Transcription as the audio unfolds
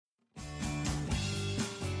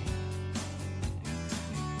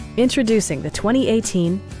Introducing the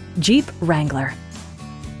 2018 Jeep Wrangler.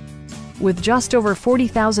 With just over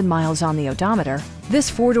 40,000 miles on the odometer, this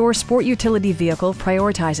four-door sport utility vehicle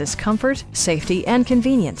prioritizes comfort, safety, and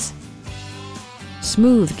convenience.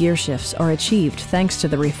 Smooth gear shifts are achieved thanks to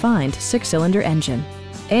the refined six-cylinder engine.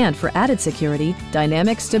 And for added security,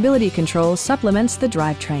 dynamic stability control supplements the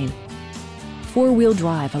drivetrain. Four-wheel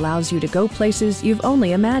drive allows you to go places you've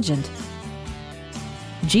only imagined.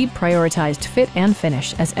 Jeep prioritized fit and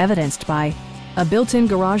finish as evidenced by a built-in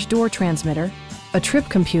garage door transmitter, a trip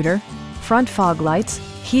computer, front fog lights,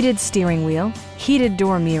 heated steering wheel, heated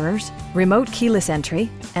door mirrors, remote keyless entry,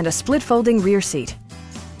 and a split-folding rear seat.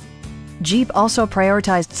 Jeep also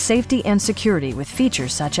prioritized safety and security with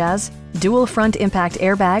features such as dual front impact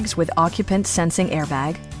airbags with occupant sensing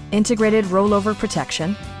airbag, integrated rollover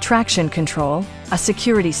protection, traction control, a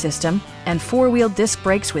security system, and four-wheel disc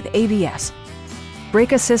brakes with ABS.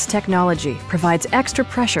 Brake Assist technology provides extra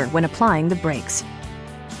pressure when applying the brakes.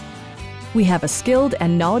 We have a skilled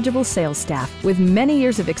and knowledgeable sales staff with many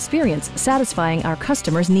years of experience satisfying our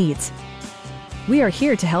customers' needs. We are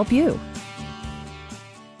here to help you.